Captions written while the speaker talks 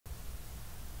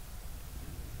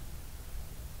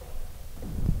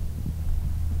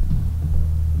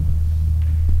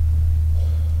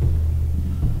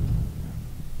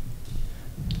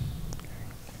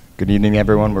Good evening,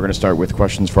 everyone. We're going to start with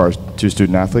questions for our two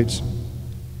student athletes.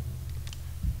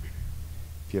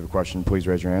 If you have a question, please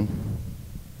raise your hand.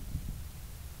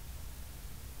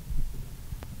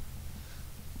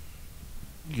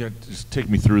 You got to just take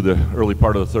me through the early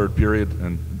part of the third period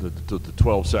and the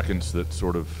 12 seconds that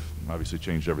sort of obviously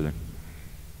changed everything.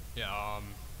 Yeah,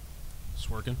 it's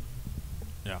working.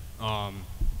 Yeah.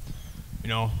 You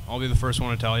know, I'll be the first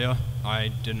one to tell you, I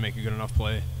didn't make a good enough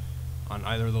play on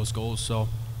either of those goals, so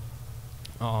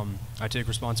I take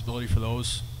responsibility for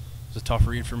those. It was a tough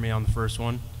read for me on the first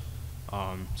one.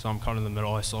 So I'm caught in the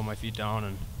middle. I slowed my feet down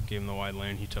and gave him the wide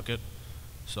lane. He took it.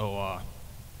 So,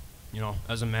 you know,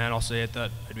 as a man, I'll say it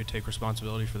that I do take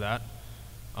responsibility for that.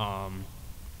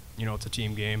 You know, it's a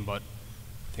team game, but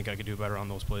I think I could do better on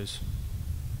those plays.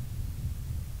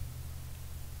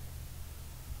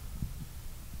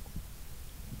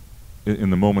 In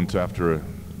the moment after a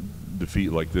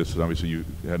defeat like this, obviously you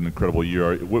had an incredible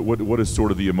year. What is sort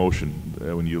of the emotion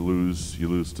when you lose? You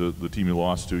lose to the team you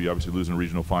lost to. You obviously lose in a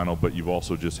regional final, but you've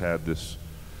also just had this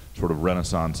sort of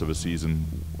renaissance of a season.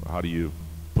 How do you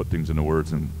put things into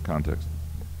words and context?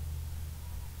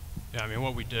 Yeah, I mean,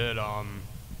 what we did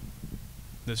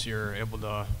this year, able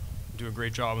to do a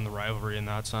great job in the rivalry in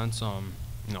that sense.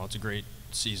 You know, it's a great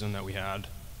season that we had,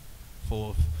 full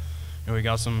of. You know, we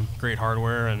got some great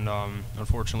hardware and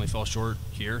unfortunately fell short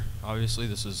here. Obviously,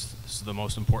 this is the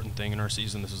most important thing in our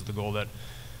season. This is the goal that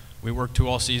we worked to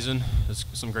all season. There's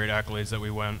some great accolades that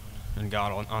we went and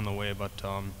got on the way, but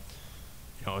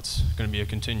you know, it's going to be a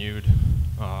continued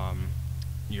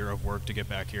year of work to get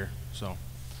back here. So.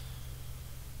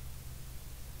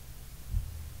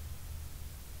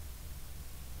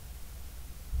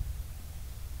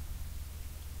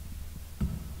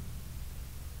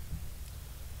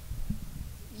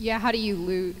 Yeah, how do you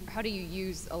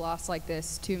use a loss like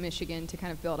this to Michigan to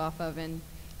kind of build off of and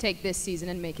take this season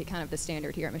and make it kind of the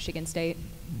standard here at Michigan State?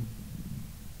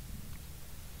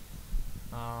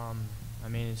 I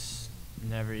mean, it's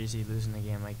never easy losing a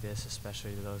game like this,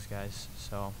 especially to those guys.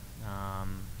 So, I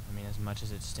mean, as much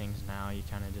as it stings now, you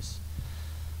kind of just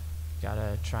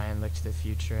gotta try and look to the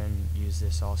future and use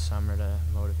this all summer to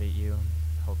motivate you.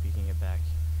 Hope you can get back.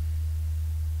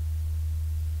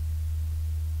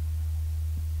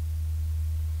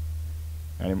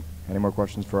 Any more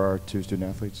questions for our two student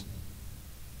athletes?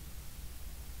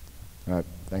 All right,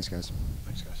 thanks, guys.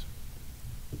 Thanks, guys.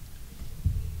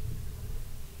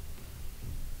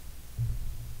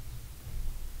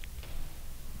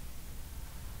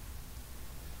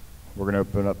 We're going to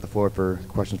open up the floor for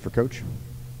questions for Coach.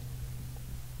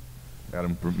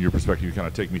 Adam, from your perspective, you kind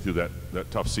of take me through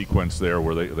that tough sequence there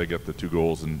where they get the 2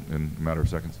 goals in a matter of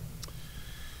seconds.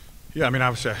 Yeah, I mean,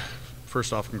 obviously,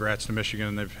 first off, congrats to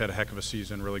Michigan. They've had a heck of a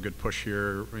season, really good push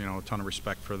here, you know, a ton of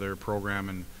respect for their program.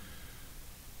 And,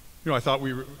 you know, I thought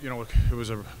you know, it was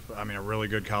a really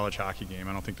good college hockey game.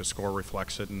 I don't think the score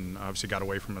reflects it, and obviously got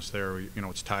away from us there. You know,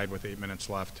 it's tied with 8 minutes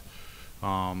left. You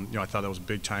know, I thought that was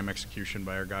big time execution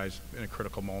by our guys in a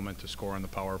critical moment to score on the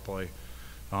power play.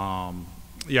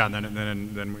 Yeah, and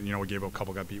then you know, we gave a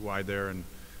couple, got beat wide there, and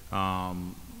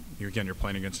again, you're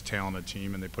playing against a talented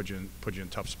team, and they put you in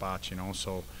tough spots, you know.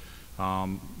 So,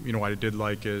 you know, what I did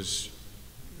like is,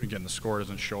 again, the score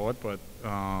doesn't show it, but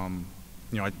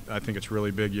you know, I think it's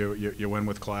really big. You win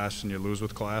with class and you lose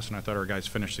with class, and I thought our guys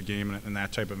finished the game in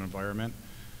that type of environment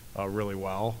really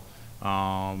well.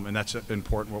 And that's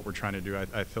important, what we're trying to do.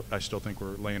 I still think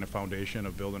we're laying a foundation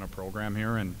of building a program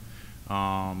here, and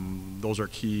those are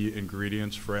key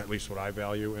ingredients for at least what I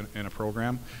value in a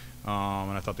program.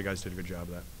 And I thought the guys did a good job of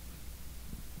that.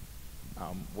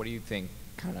 What do you think,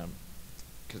 kind of,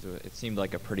 because it seemed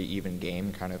like a pretty even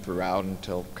game kind of throughout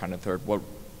until kind of third. What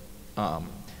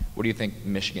do you think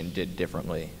Michigan did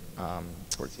differently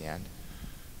towards the end?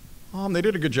 They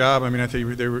did a good job. I mean, I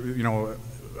think they were, you know,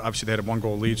 obviously they had a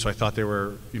 1-goal lead, so I thought they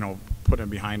were, you know, putting it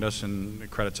behind us, and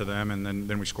credit to them. And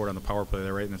then we scored on the power play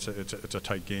there, right? And it's a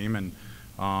tight game. And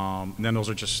then those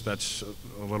are just, that's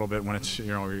a little bit when it's, you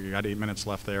know, you got 8 minutes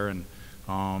left there, and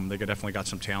they definitely got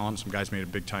some talent. Some guys made a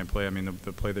big time play. I mean,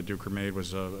 the play that Duker made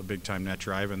was a big time net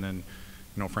drive, and then,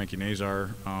 you know, Frankie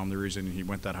Nazar, the reason he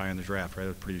went that high in the draft, right?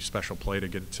 A pretty special play to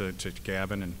get to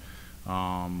Gavin, and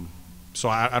so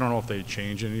I don't know if they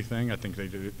changed anything. I think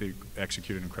they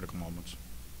executed in critical moments.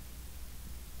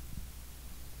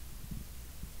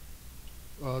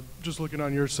 Just looking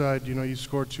on your side, you know, you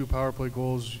scored 2 power play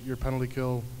goals. Your penalty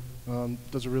kill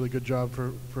does a really good job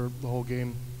for the whole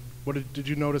game. Did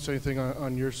you notice anything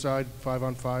on your side,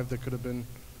 5-on-5, that could have been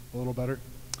a little better?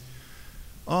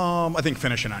 I think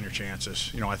finishing on your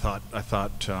chances. You know, I thought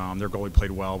their goalie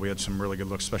played well. We had some really good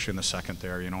looks, especially in the second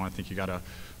there. You know, I think you got to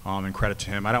And credit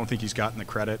to him. I don't think he's gotten the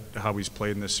credit how he's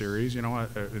played in this series. You know,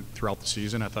 throughout the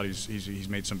season, I thought he's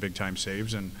made some big time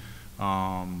saves, and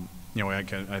you know, I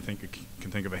think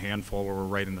can think of a handful where we're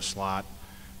right in the slot,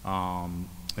 and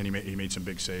he made some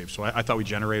big saves. So I thought we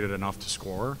generated enough to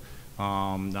score.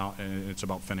 Now and it's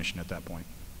about finishing at that point.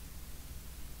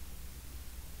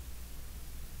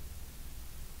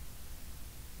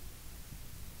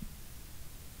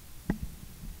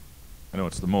 I know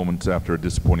it's the moments after a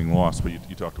disappointing loss, but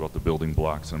you talked about the building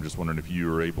blocks. I'm just wondering if you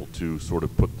were able to sort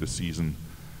of put the season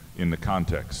in the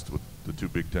context with the 2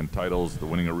 Big Ten titles, the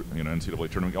winning NCAA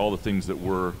tournament, all the things that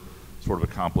were sort of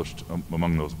accomplished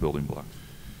among those building blocks.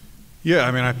 Yeah,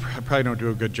 I mean, I probably don't do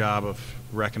a good job of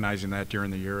recognizing that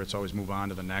during the year. It's always move on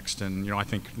to the next, and you know, I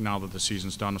think now that the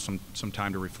season's done, some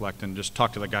time to reflect and just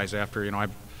talk to the guys after. You know, I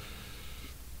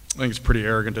think it's pretty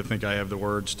arrogant to think I have the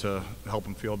words to help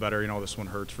them feel better. You know, this one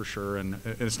hurts for sure, and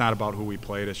it's not about who we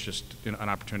played. It's just an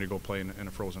opportunity to go play in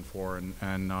a Frozen Four,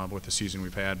 and with the season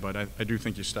we've had. But I do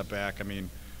think you step back. I mean,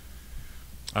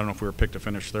 I don't know if we were picked to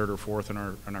finish 3rd or 4th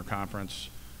in our conference.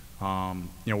 You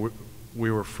know,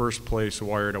 we were first place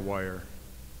wire to wire,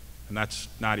 and that's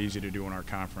not easy to do in our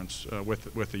conference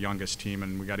with the youngest team.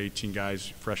 And we got 18 guys,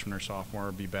 freshman or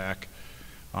sophomore, be back.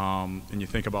 And you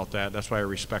think about that. That's why I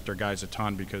respect our guys a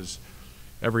ton, because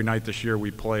every night this year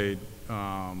we played,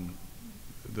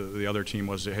 the other team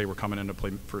was, hey, we're coming in to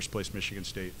play first place Michigan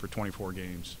State for 24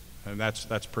 games, and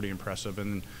that's pretty impressive.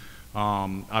 And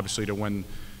obviously to win,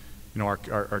 you know,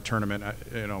 our tournament,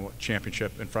 you know,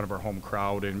 championship in front of our home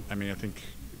crowd. And I mean, I think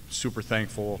super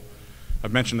thankful.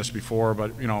 I've mentioned this before,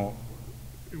 but you know,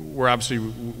 we're obviously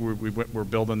we're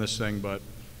building this thing, but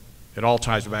it all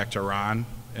ties back to Ron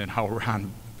and how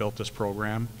Ron built this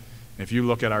program. And if you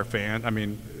look at our I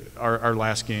mean, our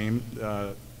last game,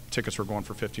 tickets were going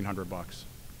for $1,500.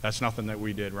 That's nothing that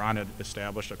we did. Ron had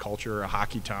established a culture, a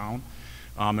hockey town,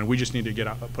 and we just need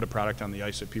to put a product on the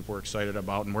ice that people are excited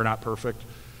about. And we're not perfect,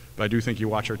 but I do think you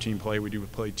watch our team play. We do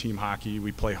play team hockey.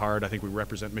 We play hard. I think we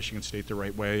represent Michigan State the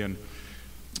right way, and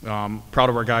proud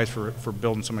of our guys for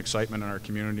building some excitement in our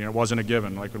community. And it wasn't a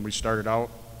given. Like when we started out,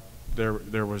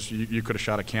 there was you could have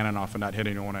shot a cannon off and not hit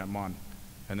anyone at Munn,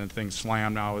 and then things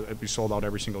slammed. Now we sold out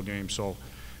every single game. So,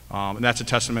 and that's a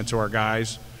testament to our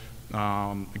guys.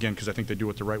 Again, because I think they do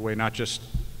it the right way, not just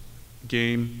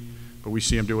game, but we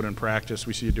see them do it in practice.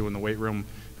 We see it do it in the weight room,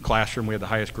 the classroom. We had the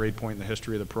highest grade point in the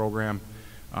history of the program.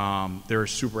 They're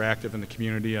super active in the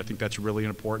community. I think that's really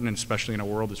important, and especially in a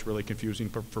world that's really confusing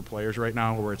for players right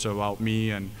now, where it's about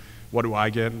me and what do I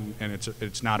get, and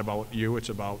it's not about you. It's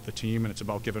about the team, and it's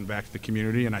about giving back to the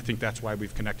community. And I think that's why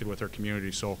we've connected with our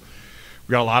community. So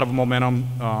we got a lot of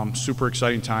momentum. Super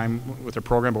exciting time with our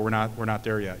program, but we're not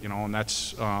there yet. You know, and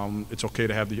that's it's okay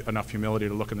to have enough humility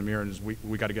to look in the mirror and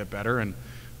we got to get better, and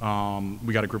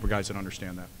we got a group of guys that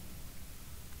understand that.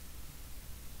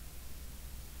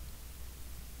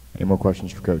 Any more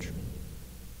questions for Coach?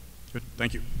 Good.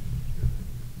 Thank you.